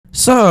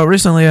So,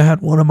 recently I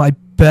had one of my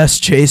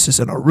best chases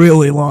in a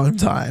really long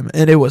time,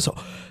 and it was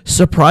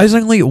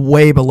surprisingly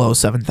way below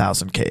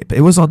 7,000 cape.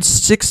 It was on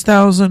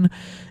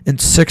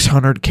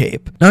 6,600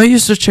 cape. Now, I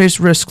used to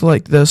chase risk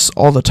like this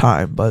all the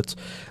time, but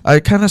I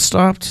kind of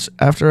stopped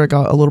after I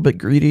got a little bit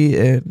greedy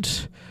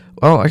and,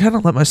 well, I kind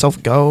of let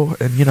myself go,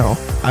 and, you know,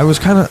 I was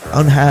kind of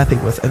unhappy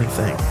with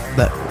anything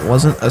that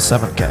wasn't a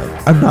 7K.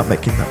 I'm not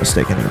making that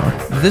mistake anymore.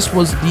 This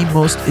was the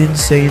most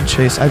insane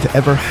chase I've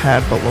ever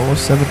had below a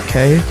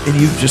 7K,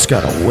 and you've just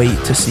got to wait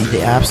to see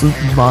the absolute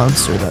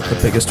monster that the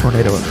biggest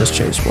tornado in this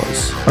chase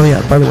was. Oh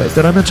yeah, by the way,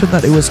 did I mention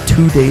that it was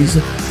 2 days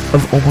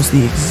of almost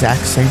the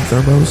exact same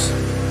thermos?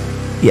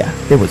 Yeah,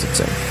 it was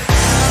insane.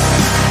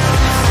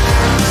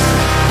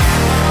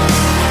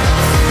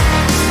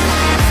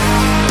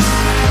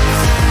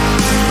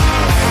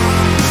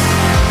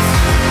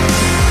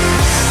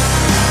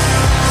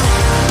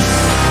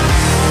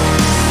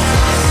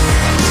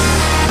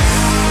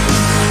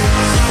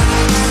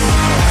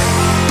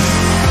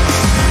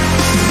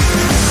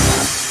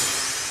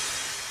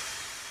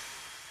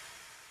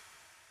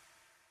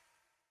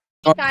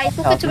 Guys,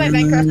 welcome to my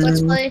Minecraft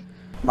Let's Play.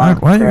 Why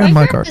are you in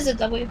my car? Is a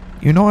W.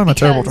 You know I'm a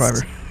terrible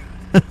driver.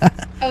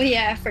 Oh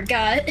yeah, I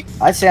forgot.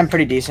 I'd say I'm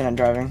pretty decent at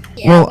driving.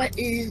 Yeah, well, what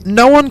is...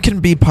 no one can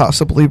be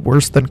possibly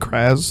worse than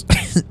Kraz,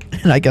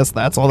 and I guess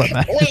that's all that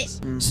matters.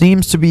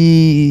 Seems to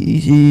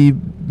be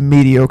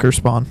mediocre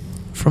spawn.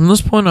 From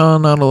this point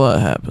on, not a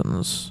lot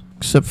happens,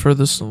 except for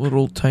this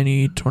little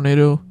tiny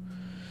tornado.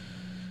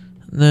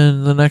 And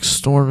then the next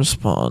storm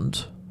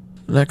spawned.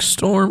 The next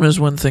storm is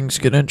when things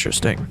get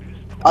interesting.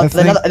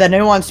 The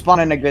new one spawned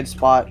in a good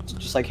spot,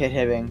 just like hit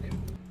Hibbing.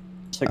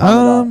 Like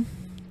oh,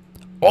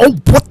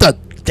 what the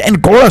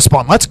Angora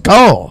spawn? Let's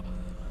go.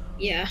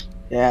 Yeah.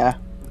 Yeah.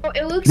 Oh,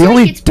 it looks the like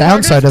only it's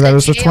downside of that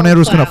is the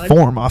tornado's cloud. gonna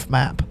form off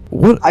map.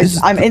 What?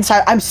 I'm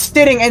inside. I'm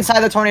sitting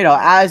inside the tornado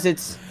as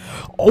it's.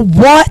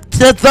 What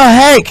the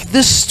heck?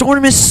 This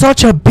storm is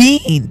such a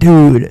bean,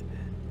 dude.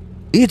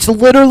 It's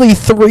literally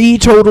 3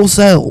 total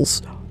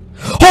cells.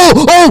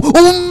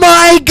 Oh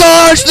my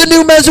gosh! The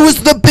new mezzo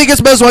is the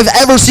biggest mezzo I've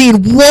ever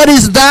seen. What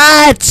is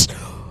that?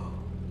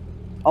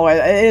 Oh,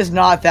 it is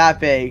not that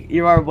big.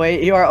 You are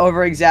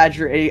over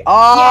exaggerating.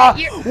 Oh,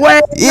 yeah,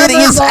 wait! It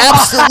is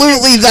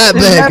absolutely that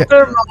big.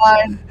 Never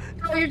mind.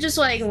 Oh, you're just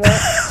like what?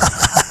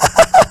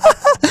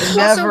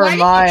 Never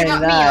mind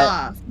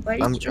that.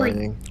 I'm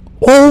joining.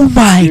 Oh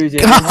my Dude,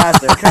 god!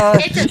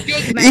 It's a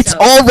big mezzo. It's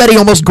already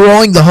almost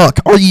growing the hook.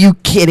 Are you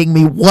kidding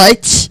me?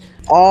 What?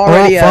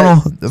 Already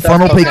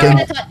funnel peeking.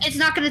 It's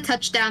not gonna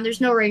touch down. There's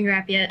no ring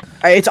wrap yet.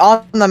 It's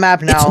on the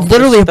map now. It's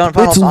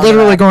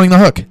literally growing the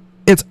hook.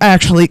 It's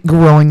actually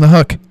growing the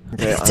hook.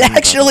 Okay, it's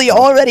actually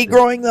already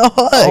growing the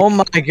hook. Oh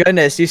my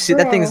goodness! You see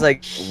that thing's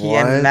like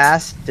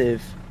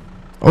massive.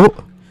 Oh,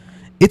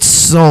 it's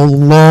so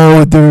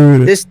low,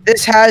 dude.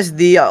 This has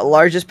the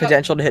largest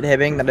potential to hit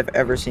Hibbing that I've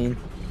ever seen.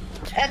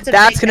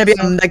 That's gonna be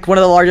like one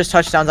of the largest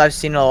touchdowns I've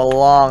seen in a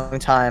long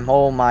time.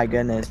 Oh my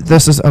goodness.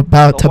 This is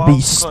about to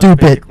be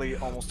stupid,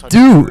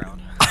 dude.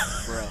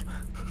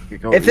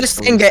 If this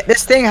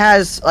thing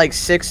has like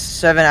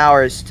 6-7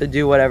 hours to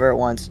do whatever it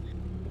wants,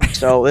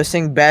 so this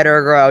thing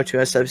better grow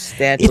to a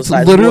substantial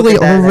size. It's literally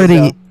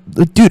already,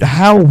 dude.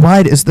 How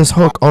wide is this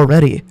hook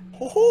already?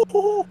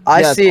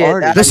 I see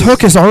it. This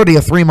hook is already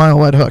a 3-mile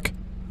wide hook.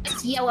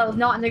 It's yellow,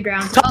 not in the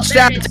ground.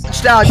 Touchdown!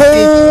 Touchdown!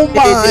 Oh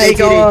my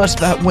gosh,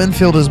 that wind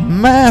field is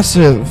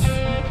massive.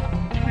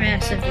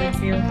 Massive wind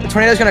field. The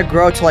tornado's gonna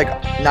grow to like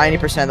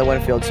 90% of the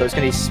wind field, so it's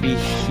gonna be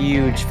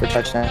huge for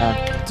touchdown.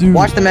 Dude.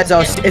 Watch the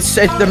mezzo.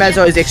 The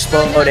mezzo is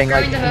exploding.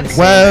 Like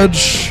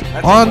wedge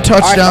on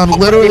touchdown.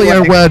 Literally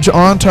a wedge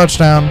on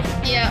touchdown.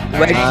 Yeah.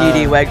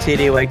 Weg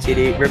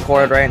TD.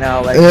 Record right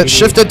now. It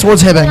shifted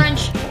towards Hibbing.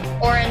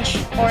 Orange.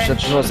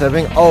 Shifted towards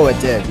Hibbing? Oh, it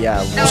did.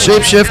 Yeah.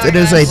 Shapeshift. It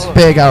is a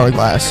big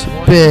hourglass.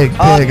 Big it's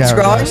hourglass.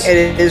 Growing.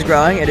 It is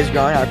growing. I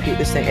repeat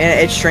this thing, and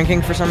it's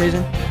shrinking for some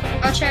reason.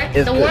 I'll check.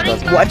 It's The warning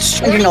box. What's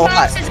shrinking a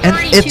lot? And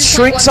it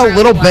shrinks a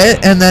little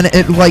bit, and then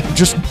it like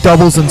just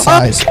doubles in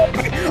size.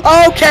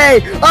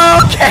 Okay.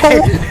 Oh,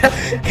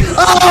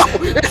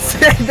 it's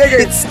getting bigger.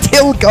 It's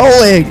still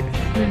going.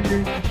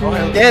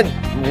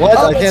 What?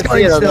 I can't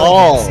see it at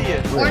all.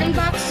 Warning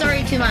box is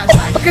already 2 miles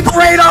wide. Look at the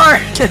radar!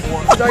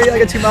 It's already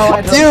like a 2-mile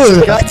line.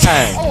 Dude.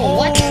 Oh,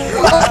 what?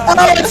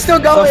 Oh, it's still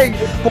going.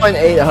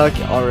 0.8 hook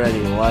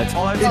already. What?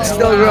 It's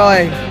still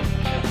growing.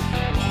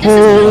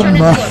 Oh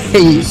my.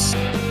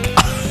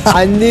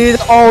 I need.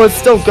 Oh, it's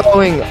still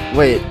going.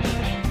 Wait.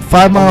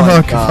 5-mile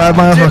hook.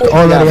 5-mile hook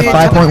already with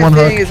 5.1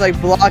 hook. Is like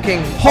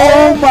blocking.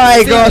 Oh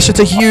my gosh, it's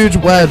a huge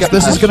wedge.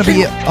 This is gonna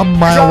be a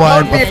mile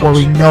wide before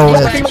we know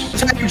it.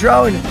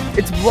 Drone.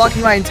 It's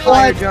blocking my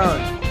entire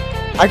drone.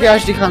 I can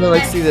actually kind of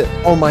like see that.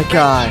 Oh my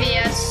god.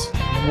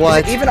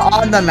 What? Is it even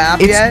on the map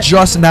yet? It's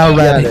just now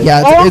ready.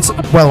 Yeah, it's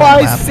well on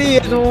the map. I see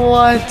it.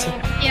 What?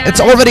 Yeah, It's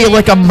already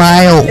like a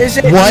mile. Is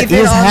it What even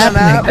is on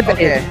happening? The map?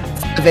 Okay.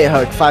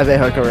 5A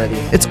hook already.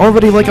 It's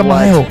already like a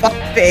mile.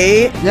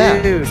 5-8?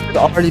 Yeah. Dude. It'd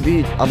already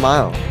be a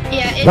mile.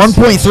 Yeah, it's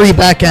 1.3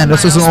 back end.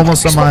 This is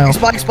almost a mile.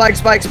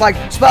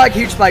 Spike,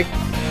 huge spike.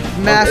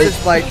 Massive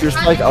spike. You're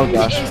spike. Oh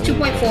gosh. It's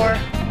 2.4.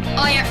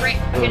 Oh yeah, right.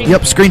 Getting-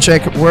 Yep, screen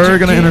shake. We're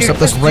gonna intercept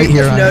this right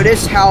here. Just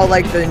notice how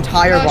like the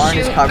entire Oh, barn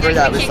is shoot. covered.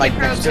 That We was can't like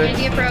get next probes. to We it.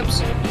 need to get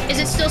probes. Is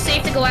it still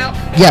safe to go out?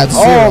 Yeah, it's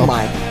Oh zero.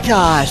 my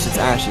gosh, it's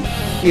actually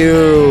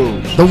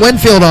huge. The wind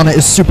field on it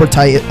is super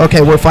tight.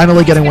 Okay, we're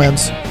finally getting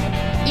winds.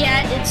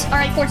 Yeah, it's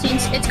alright. 14.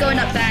 It's going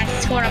up fast.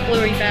 It's going up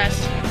really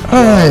fast.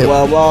 All right,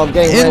 Well, I'm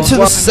getting into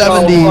the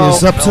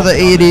 70s, up to the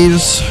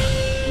 80s.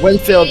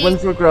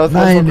 Winfield growth,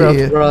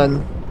 90.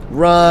 run.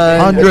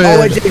 100.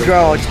 Oh, it did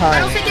grow a I don't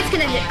ton. think it's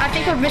gonna. I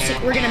think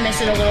we're gonna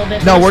miss it a little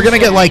bit. No, but we're it's gonna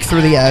get still- like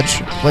through the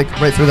edge, like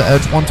right through the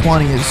edge.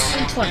 120s.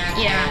 120.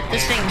 Yeah,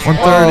 this thing's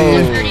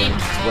 130. 130.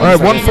 All right,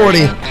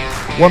 140,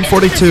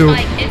 142,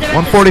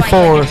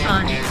 144.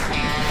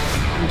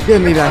 Get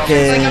me back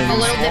Going up a in.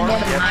 little bit more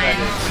than mine.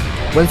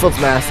 Winfield's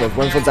massive.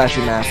 Winfield's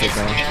actually massive It's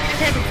now.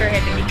 heading for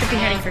Hibbing. It could be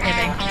heading for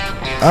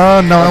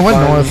Hibbing. No, it went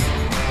Fine.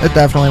 north. It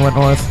definitely went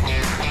north.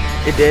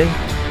 It did.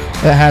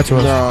 It had to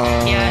have.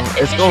 No, Yeah,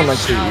 it's it going should like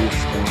to the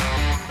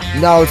south.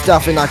 east. No, it's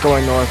definitely not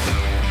going north.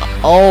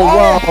 Oh,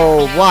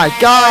 whoa, my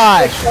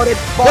gosh! Wait,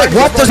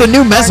 what? There's a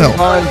new meso.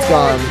 Barn's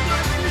gone.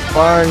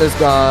 Barn is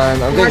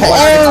gone. I'm getting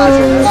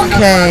Oh,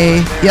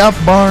 okay. Yep,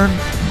 barn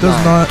does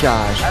My not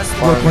gosh.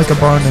 look like a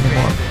barn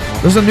anymore.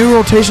 There's a new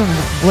rotation,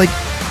 like,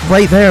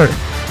 right there.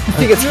 I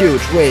think it's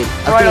huge. Wait,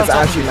 I think it's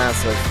actually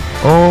massive.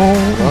 Oh,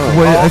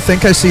 wait, I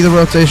think I see the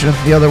rotation.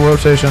 The other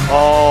rotation.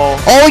 Oh.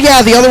 Oh,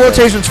 yeah, the other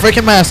rotation's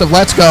freaking massive.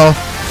 Let's go.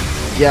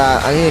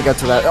 Yeah, I need to get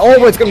to that.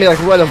 Oh, it's gonna be like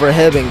right over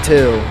Hibbing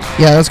too.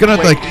 Yeah, that's gonna,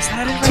 Wait, like, is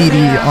that it right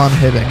TD there? on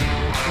Hibbing.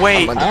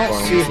 Wait. I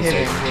don't see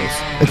him.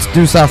 It's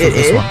due south of It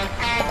this is? one.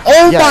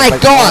 Oh Yeah, my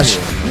like gosh!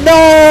 on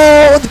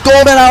No! The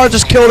golden hour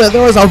just killed it.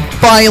 There was a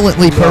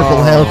violently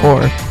purple No. hail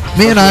core.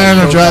 Me and Iron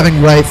are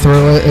driving right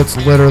through it. It's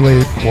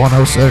literally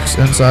 106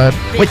 inside.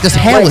 Wait, this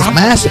hail is I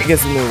massive. think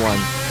it's a new one.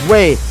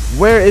 Wait,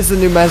 where is the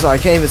new meso? I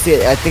can't even see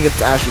it. I think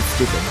it's actually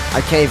stupid.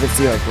 I can't even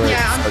see like where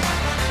Yeah, it's. I'm-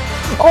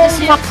 Oh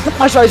my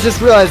gosh! I just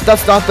realized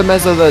that's not the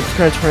meso of the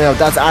current tornado.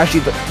 That's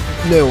actually the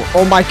new.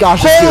 Oh my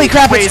gosh! it's Holy huge.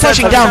 crap, Wait, it's is that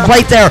touching touchdown? down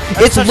right there.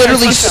 It's touchdown,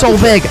 literally so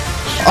touchdown. big.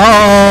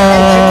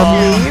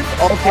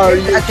 Are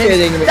you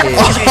kidding me?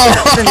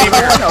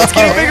 Let's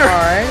get it bigger.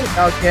 Alright,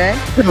 okay.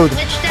 Dude,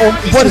 Glitched out.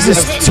 What is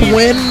this?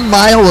 Twin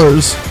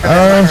milers.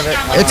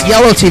 It's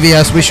yellow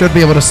TVS. We should be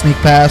able to sneak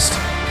past.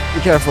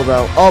 be careful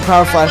though. Oh,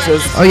 power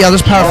flashes. Oh yeah,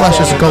 there's power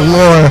flashes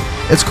galore.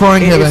 It's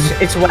coring Hibbing.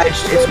 It's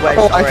wedged. It's wedged.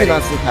 Oh, I already.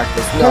 cannot see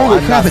cactus. No, Holy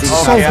I'm crap, not it's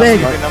seeing so Okay, big.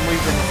 I'm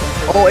leaving.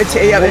 Oh, it's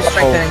Oh.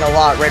 strengthening a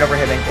lot right over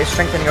Hibbing. It's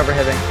strengthening over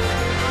Hibbing.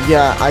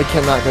 Yeah, I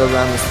cannot go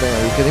around this thing.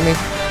 Are you kidding me?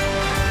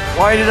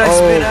 Why did I Oh,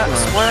 spin out?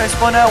 gosh. Why did I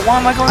spin out? Why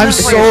am I going I'm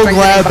this way? so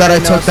glad that I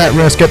took that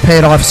risk. It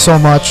paid off so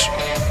much.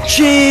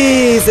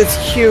 Jeez, it's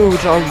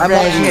huge already. I'm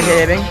watching it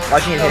hit Hibbing.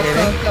 Watching it Go, hit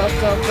Hibbing. go,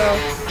 go, go, go.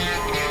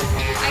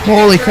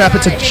 Holy crap,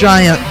 it's a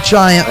giant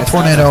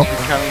tornado.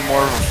 Becoming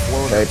more of a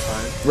flow Okay. this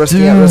time.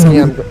 Risking it, risking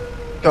it.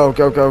 Go,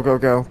 go, go, go,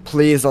 go.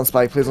 Please don't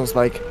spike, please don't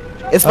spike.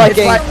 It's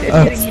spiking.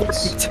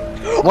 It's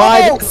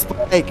Why Oh! did it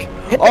spike?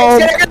 Oh,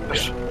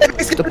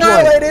 It's Deploy.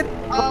 annihilated.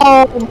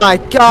 oh my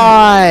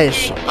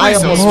gosh. I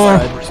Please don't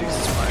almost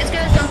spike. It's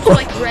gonna jump to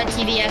like red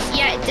TVS.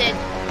 Yeah, it did.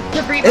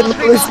 Debris It ball,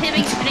 literally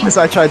Hibbing's getting. as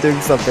I tried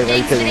doing something. Are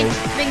you kidding me?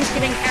 Hibbing's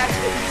getting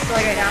absolutely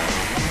destroyed right now.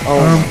 Oh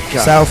my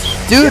god.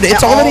 South. Dude,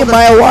 it's Yeah, already all a the-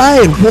 mile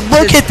wide.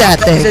 Look at that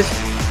thing.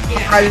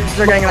 High-rises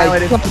are getting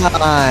annihilated. Gosh.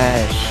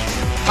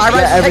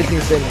 High-rises Yeah,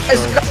 everything's been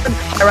destroyed.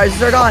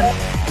 High-rises are gone.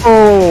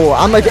 Oh,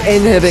 I'm like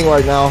inhibiting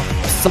right now.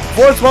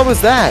 Supports, what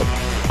was that?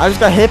 I just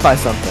got hit by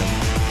something.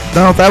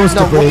 No, that was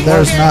No, debris. what-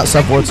 There's not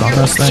subwards on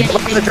this thing. Rip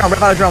out a drum,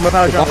 rip out a drum, rip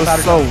out a drum, That rip out a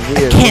was so drum.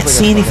 weird. Can't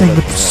see anything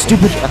but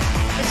stupid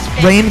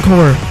rain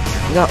core.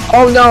 No,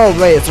 oh no,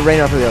 wait, it's a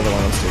rain for the other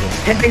one. I'm stupid.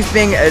 Hibbing's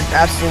being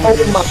absolutely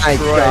Oh my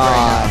destroyed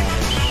god.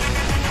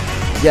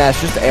 right Yeah,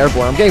 it's just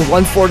airborne. I'm getting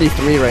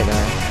 143 right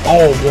now.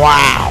 Oh,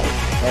 wow.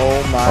 now.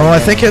 Oh my Oh, I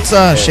think it's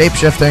shape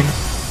shifting.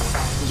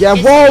 Yeah,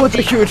 whoa, it's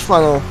a huge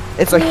funnel.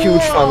 It's a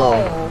huge funnel.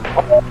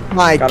 Oh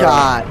my Gotta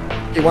god.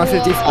 Okay,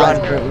 155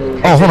 Run.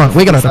 currently. Oh, hold on.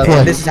 We gotta Okay,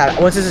 deploy. this is how,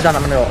 once this is done,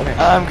 I'm gonna go. Okay.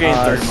 I'm getting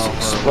 30 it's miles per hour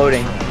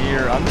exploding. from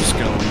here. I'm just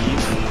gonna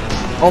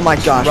leave. Oh my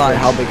gosh, Run. wait,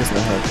 how big is the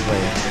hook?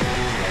 Wait.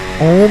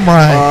 Oh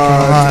my It's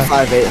god. a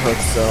 5.8 hook,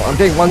 so I'm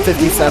getting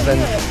 157.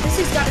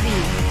 This has gotta be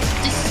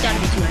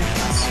 200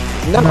 plus.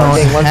 No, No, I'm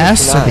it getting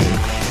has to 159.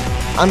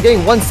 be. I'm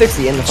getting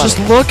 160 in the funnel. Just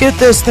look at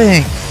this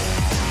thing.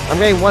 I'm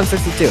getting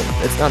 162.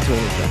 It's not 200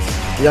 plus.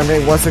 Yeah, I'm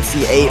getting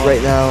 168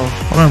 right now.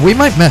 Hold on, we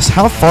might miss.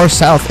 How far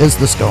south is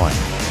this going?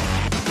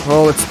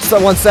 Oh, it's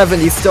still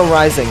 170. Still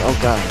rising. Oh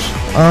gosh.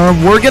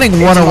 We're getting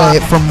one away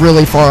from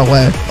really far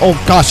away. Oh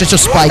gosh, it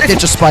just spiked. It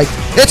just spiked.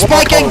 It's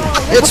spiking.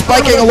 It's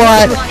spiking a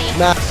lot.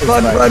 Massive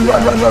Run, spike. run,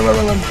 run, run, run, run,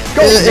 run, run.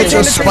 Go, It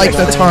just spiked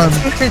a ton.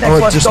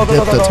 Oh, it just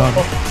dipped a ton.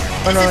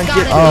 Run, run, run,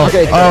 get Oh,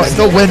 Okay,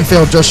 the wind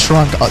field just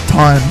shrunk a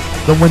ton.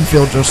 The wind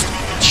field just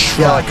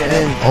shrunk get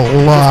in.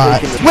 a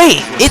lot.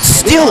 Wait, it's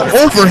still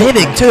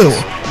overhitting too.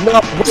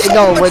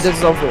 Wait, this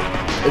is over.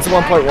 It's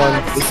 1.1.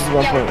 This is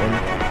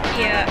 1.1.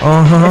 Yeah. It's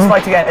Uh-huh.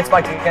 spiked again. It's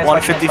spiked again.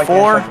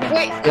 154.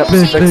 Wait, Yep,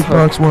 we'll Big, see. big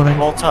box warning.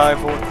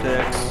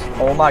 Multi-vortex.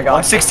 Oh my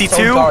god. 162?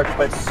 So dark,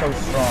 but so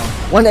strong.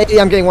 180,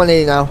 I'm getting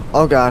 180 now.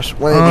 Oh gosh,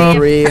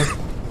 183.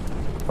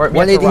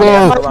 180.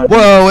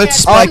 Whoa, it's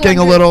spiking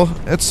a little.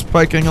 It's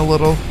spiking a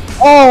little.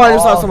 Oh, I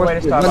just saw someone. way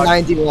to Starbucks.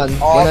 191.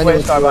 All the way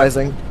to 191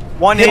 rising.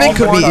 180 Hibbing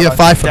could be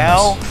EF5 from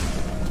down. this.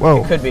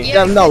 Whoa. Could be.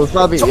 Yeah, no, it's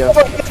probably. Yeah.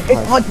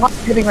 It's on top of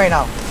Hibbing right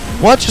now.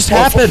 What just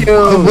happened?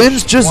 The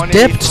winds just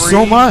dipped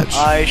so 183. much.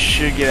 I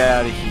should get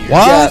out of here.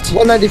 What? Yeah,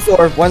 194,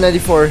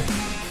 194,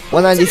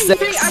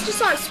 196. I just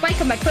saw a spike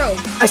on my probe.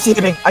 I see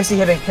Hibbing. I see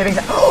Hibbing. Hibbing's.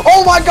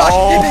 Oh my gosh!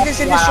 Oh, Hibbing is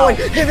getting destroyed.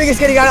 Hibbing is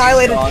getting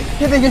annihilated.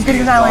 Hibbing is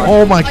getting annihilated.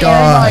 Oh my my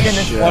gosh.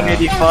 goodness.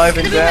 185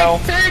 and It's gonna down.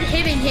 be my third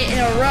Hibbing hit in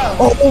a row.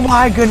 Oh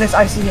my goodness!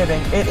 I see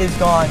Hibbing. It is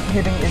gone.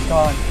 Hibbing is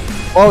gone.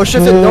 Oh,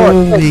 shifted north.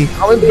 Holy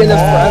I would be in this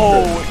forever.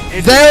 Oh,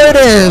 it's There it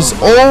is.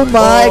 Oh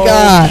my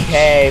gosh.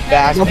 Okay,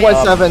 back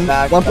 1.7,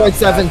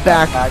 1.7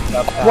 back.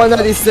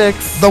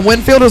 196. The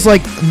wind field is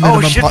like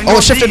minimum. shifted Oh,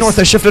 it shifted north.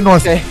 It shifted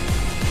north. Okay.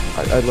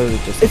 I literally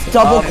just. It's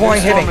double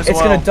coring this one Hibbing. as It's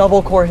well. gonna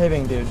double core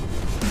Hibbing, dude.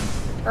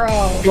 Bro.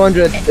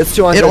 200. It's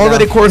 200. It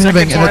already now. cored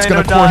Hibbing and it's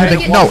gonna core tornado Hibbing.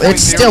 died No, at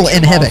it's still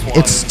in 1.02 Hibbing.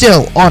 It's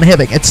still on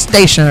Hibbing. It's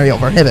stationary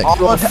over Hibbing.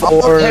 All of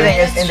Hibbing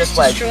is in this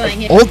ledge.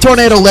 Destroying it. Old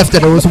tornado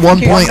lifted. It was I don't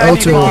think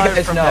you 1.02.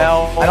 guys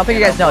know. I don't think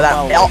you guys know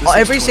that.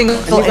 Every single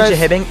inch of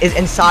Hibbing is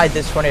inside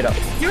this tornado.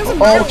 There was a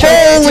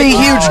Oh, Holy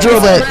huge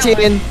drill bit.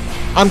 15.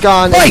 I'm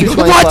gone. Wait,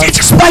 what?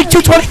 It's spiked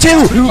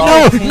 222.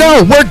 No,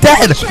 no, we're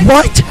dead.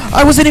 What?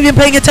 I wasn't even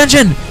paying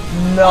attention.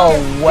 No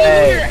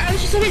way. I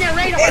was just looking at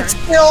radar. It's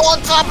still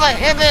on top of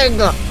Hibbing.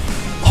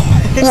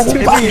 Oh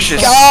Hibbing my is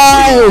just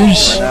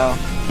gosh. now.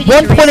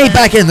 1.8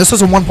 back in. This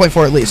was a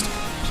 1.4 at least.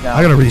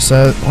 I gotta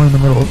reset. We're in the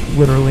middle of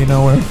literally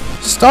nowhere.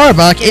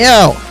 Starbuck, ew.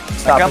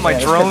 I got my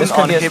drones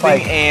on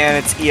Hibbing and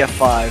it's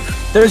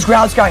EF5. There's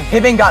ground scouring.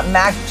 Hibbing got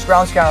max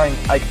ground scouring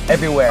like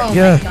everywhere. Oh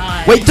Yeah. my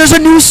god. Wait, there's a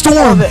new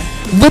storm.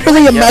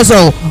 Literally a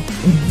mezzo.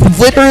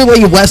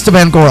 Literally west of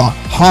Angora.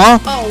 Huh?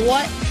 Oh,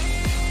 what?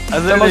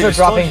 Thermals are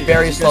dropping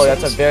very slowly.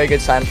 That's a very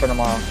good sign for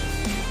tomorrow.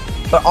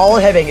 But all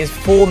of Hibbing is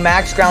full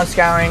max ground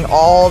scouring.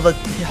 All the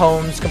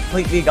homes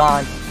completely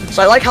gone.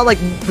 So I like how like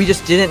we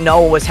just didn't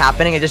know what was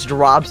happening. It just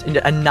drops and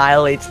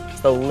annihilates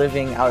the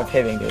living out of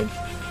Hibbing, dude.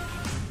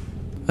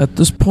 At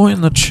this point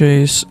in the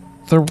chase,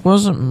 there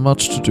wasn't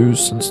much to do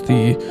since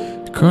the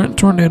current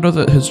tornado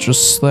that has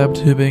just slabbed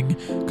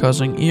Hibbing,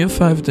 causing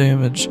EF5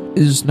 damage,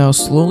 is now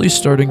slowly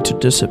starting to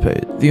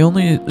dissipate. The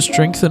only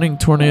strengthening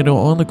tornado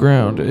on the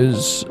ground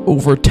is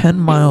over 10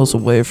 miles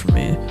away from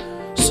me,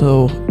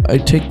 so I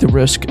take the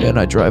risk and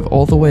I drive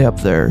all the way up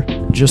there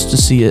just to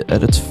see it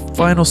at its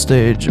final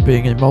stage,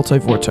 being a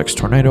multi-vortex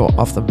tornado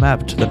off the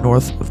map to the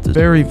north of the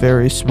very,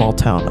 very small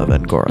town of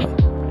Angora.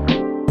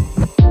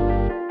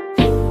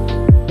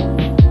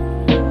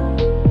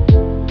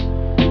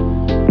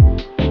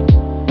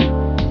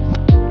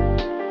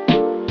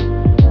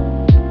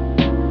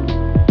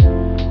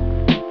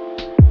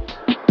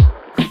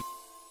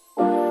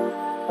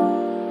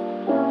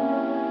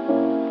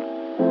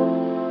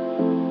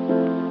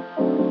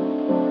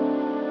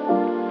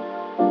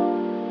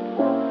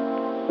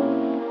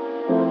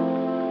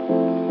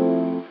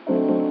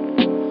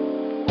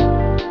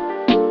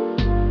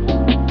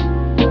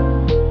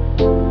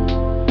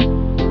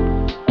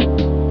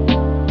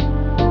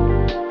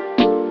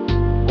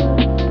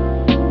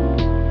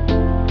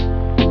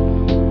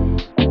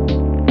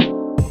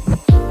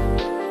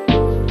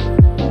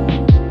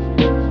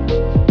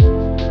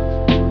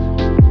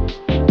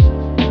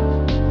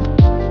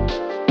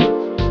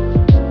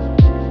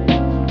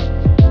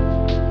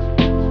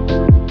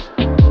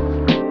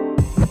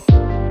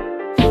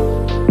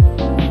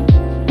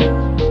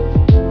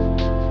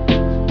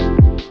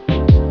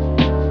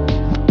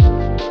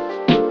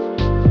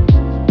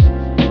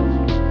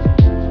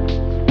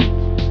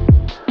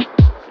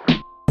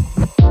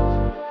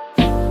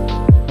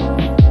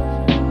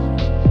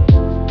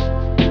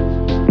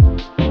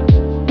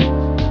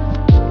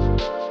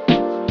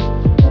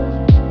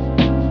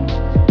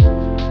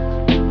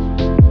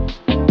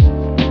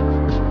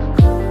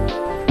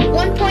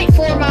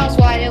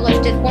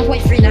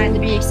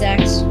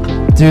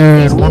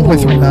 Dude,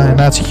 1.39,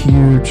 that's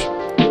huge.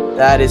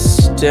 That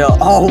is still.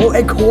 Oh,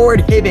 it cored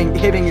Hibbing.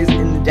 Hibbing is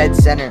in the dead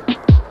center.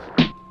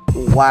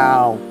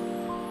 Wow.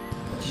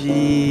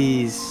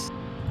 Jeez.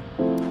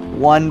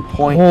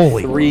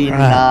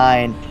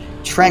 1.39.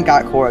 Trent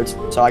got chords,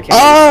 so I can't.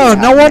 Oh,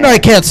 no wonder I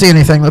can't see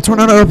anything. The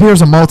tornado up here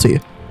is a multi.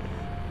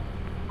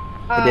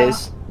 It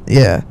is.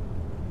 Yeah.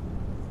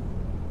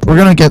 We're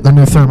gonna get the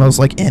new thermals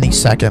like any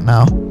second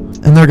now,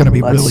 and they're gonna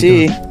be Let's really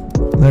see. good.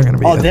 They're gonna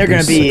be. Oh, at they're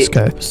gonna least be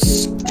 6K.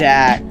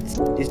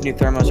 stacked. These new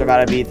thermals are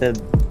about to be the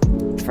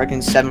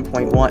freaking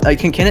 7.1. Like,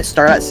 can it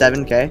start at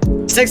 7K?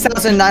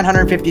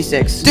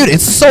 6,956. Dude,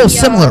 it's so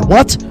similar.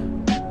 What?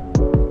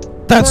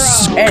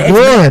 That's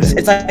good.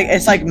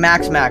 It's like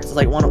max. It's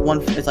like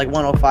one. It's like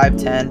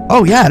 105.10.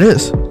 Oh yeah, it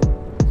is.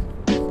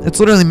 It's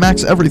literally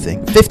max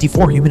everything.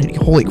 54 humidity.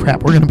 Holy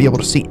crap, we're gonna be able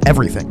to see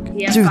everything.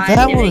 Yeah, Dude, 5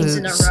 that innings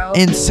in a was row.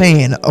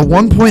 insane. A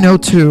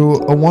 1.02,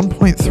 a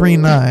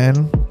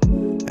 1.39,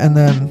 and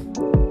then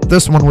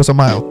this one was a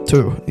mile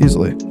too,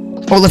 easily.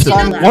 Oh, lifted.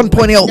 1.0,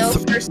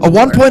 a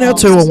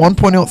 1.02, a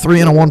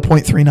 1.03, and a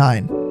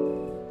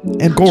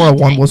 1.39. And Gora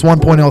one was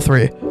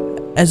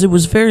 1.03. As it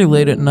was very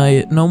late at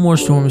night, no more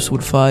storms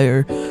would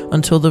fire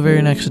until the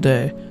very next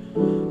day.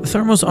 The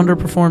thermals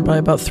underperformed by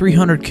about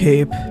 300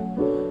 cape,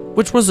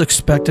 which was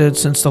expected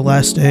since the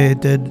last day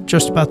did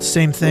just about the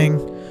same thing,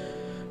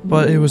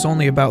 but it was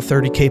only about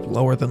 30 cape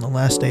lower than the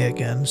last day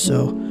again,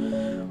 so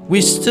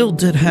we still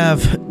did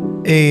have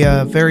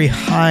a very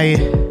high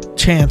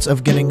chance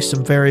of getting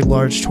some very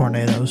large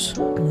tornadoes.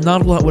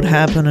 Not a lot would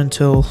happen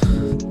until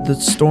the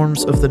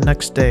storms of the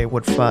next day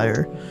would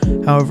fire.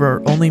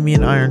 However, only me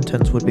and Iron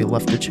Tens would be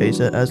left to chase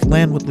it, as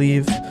land would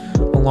leave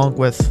along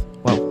with,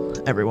 well,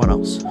 everyone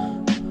else.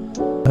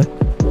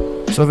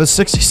 So if it's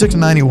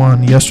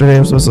 66.91, yesterday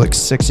it was like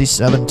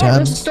 67.10. Oh,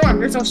 there's a storm.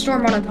 There's a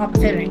storm on top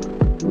of Hibbing.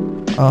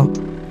 Oh,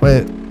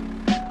 wait.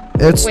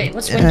 It's wait,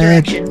 what's wind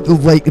direction?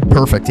 Like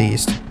perfect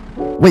east.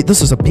 Wait,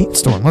 this is a beat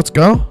storm. Let's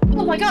go.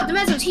 Oh my god, the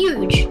meso's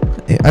huge.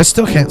 Yeah, I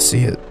still can't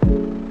see it.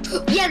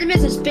 Yeah, the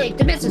meso's big.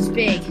 The meso's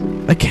big.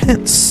 I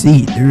can't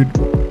see, dude.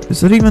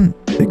 Is it even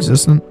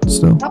existent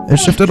still? It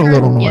shifted a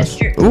little north. Yes,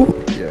 sure.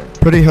 Ooh, Yeah.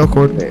 pretty hill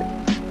cord.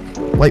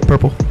 Light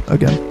purple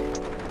again.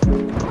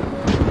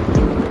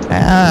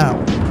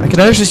 Ow! I could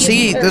actually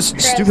see this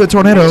stupid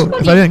tornado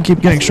if I didn't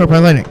keep getting struck by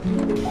lightning.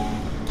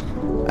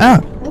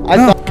 Ah!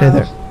 Okay,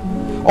 there.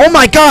 Oh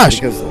my gosh!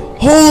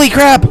 Holy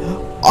crap!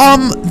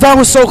 That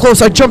was so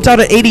close. I jumped out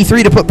at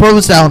 83 to put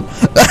pros down.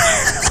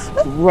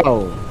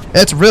 Bro.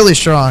 It's really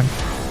strong.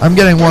 I'm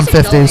getting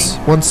 150s,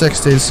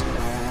 160s,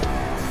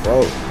 Whoa.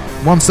 Okay,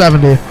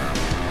 170,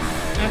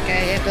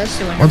 it goes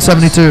to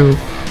 172.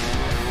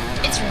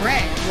 It's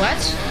red. What?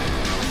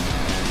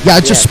 Yeah,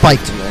 it just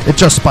spiked. It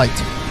just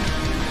spiked.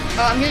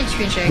 Oh, I'm getting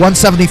screen share.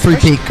 173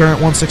 peak,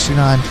 current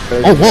 169.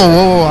 Oh,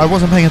 whoa, I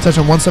wasn't paying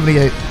attention.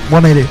 178,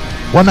 180,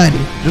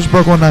 190. Just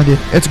broke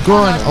 190. It's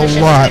going a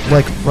lot,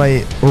 like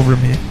right over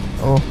me.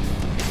 Oh.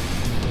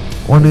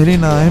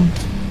 189.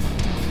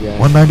 Yeah.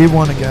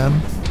 191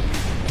 again.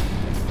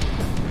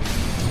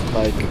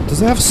 Like,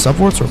 Does it have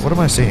subwarts or what am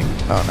I seeing?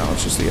 Oh no,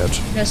 it's just the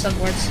edge. No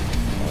subboards.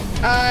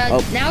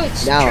 Now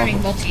it's now.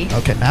 turning multi.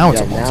 Okay, now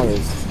it's yeah, a now multi.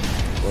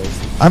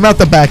 is. I'm at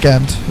the back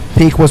end.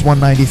 Peak was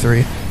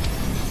 193.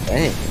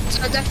 Dang.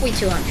 So definitely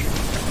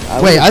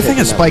 200. Wait, I think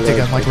it spiked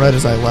again, like right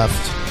as I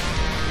left.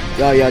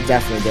 Oh, yeah, it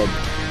definitely did.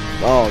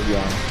 Oh,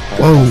 yeah.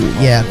 Whoa,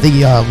 yeah,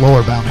 the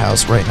lower bound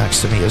house right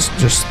next to me is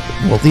just,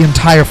 well, the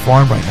entire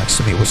farm right next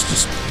to me was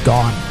just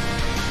gone.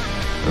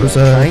 It was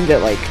a, trying to,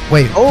 like,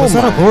 wait, oh was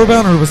that a my. lower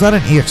bound or was that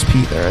an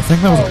EXP there? I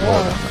think that was a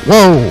lower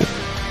whoa. bound.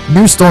 Whoa!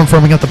 New storm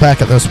forming at the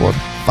back of this one.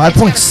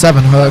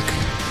 5.7 hook.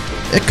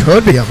 It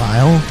could be a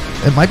mile.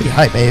 It might be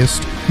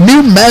high-based.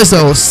 New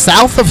meso,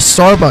 south of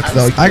Starbuck,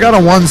 though. I got a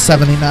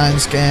 179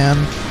 scan.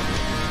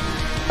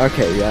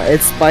 Okay, yeah,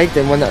 it spiked,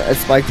 and when it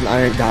spiked and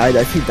Iron died,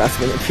 I think that's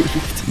when it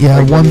peaked. Yeah,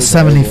 Like, when it was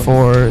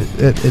 174.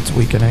 It's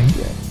weakening.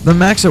 Yeah. The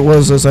max it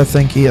was is, I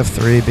think,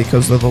 EF3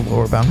 because of the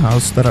lower bound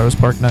house that I was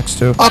parked next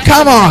to. Oh,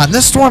 come on!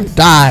 This storm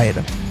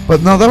died!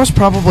 But no, that was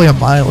probably a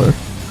miler.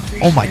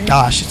 Oh my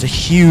gosh, it's a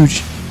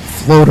huge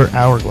floater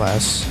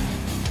hourglass.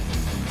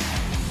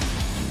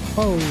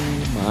 Oh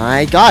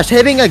my gosh,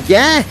 hitting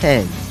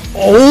again!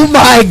 Oh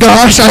my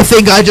gosh, I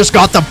think I just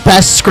got the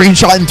best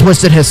screenshot in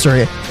Twisted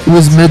history. It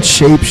was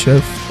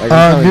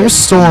mid-shapeshift. New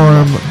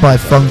storm by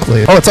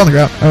Funkly. Oh, it's on the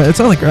ground.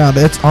 It's on the ground.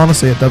 It's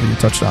honestly a W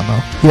touchdown,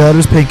 though. Yeah, it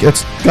is pink.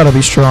 It's gotta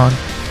be strong.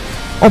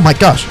 Oh my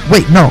gosh.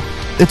 Wait, no.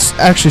 It's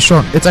actually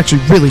strong. It's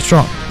actually really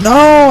strong.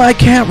 No, I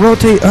can't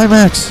rotate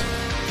IMAX.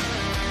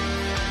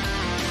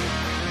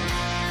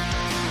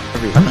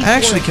 I'm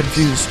actually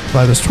confused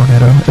by this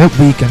tornado. It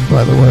weakened,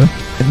 by the way.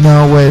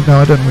 No, wait,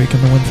 no, it didn't weaken.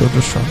 The wind field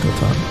just shrunk a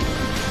ton.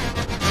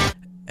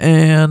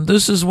 And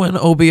this is when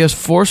OBS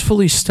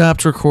forcefully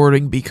stopped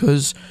recording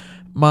because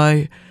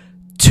my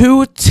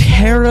 2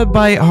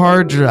 terabyte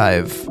hard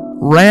drive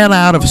ran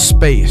out of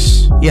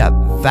space. Yeah,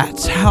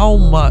 that's how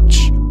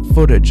much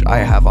footage I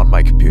have on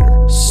my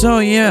computer. So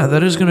yeah,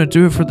 that is gonna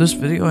do it for this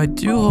video. I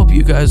do hope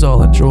you guys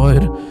all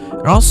enjoyed,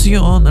 and I'll see you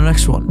on the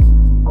next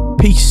one.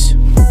 Peace.